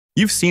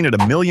You've seen it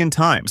a million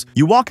times.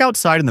 You walk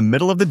outside in the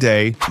middle of the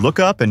day, look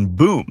up, and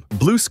boom,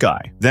 blue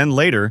sky. Then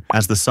later,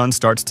 as the sun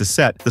starts to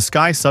set, the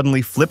sky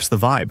suddenly flips the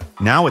vibe.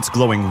 Now it's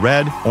glowing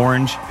red,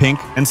 orange, pink,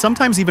 and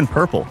sometimes even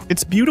purple.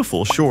 It's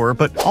beautiful, sure,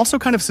 but also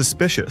kind of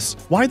suspicious.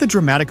 Why the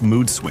dramatic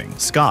mood swing?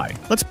 Sky.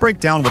 Let's break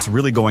down what's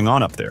really going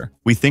on up there.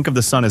 We think of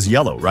the sun as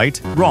yellow, right?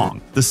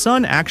 Wrong. The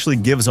sun actually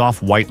gives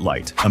off white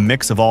light, a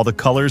mix of all the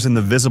colors in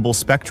the visible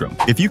spectrum.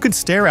 If you could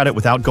stare at it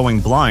without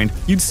going blind,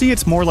 you'd see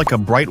it's more like a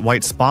bright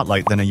white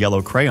spotlight than a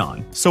yellow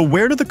crayon. So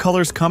where do the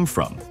colors come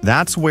from?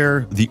 That's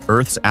where the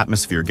Earth's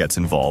atmosphere gets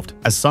involved.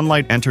 As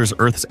sunlight enters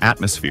Earth's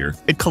atmosphere,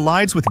 it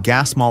collides with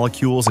gas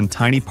molecules and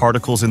tiny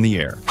particles in the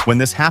air. When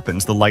this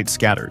happens, the light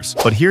scatters.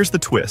 But here's the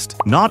twist.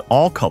 Not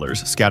all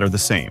colors scatter the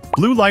same.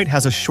 Blue light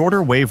has a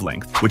shorter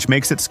wavelength, which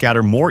makes it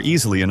scatter more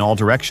easily in all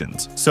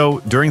directions. So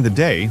during the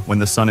day, when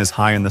the sun is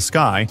high in the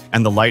sky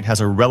and the light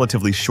has a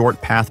relatively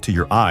short path to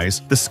your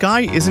eyes, the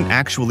sky isn't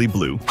actually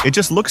blue. It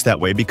just looks that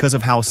way because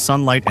of how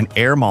sunlight and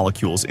air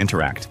molecules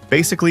interact.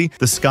 Basically,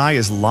 the sky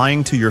is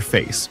lying to your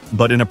face,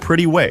 but in a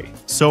pretty way.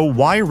 So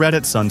why red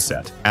at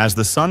sunset? As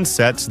the sun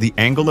sets, the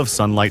angle of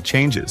sunlight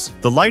changes.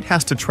 The light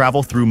has to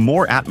travel through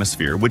more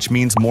atmosphere, which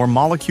means more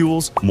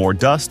molecules, more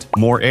dust,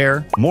 more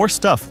air, more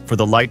stuff for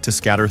the light to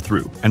scatter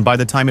through. And by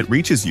the time it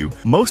reaches you,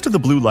 most of the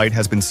blue light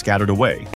has been scattered away.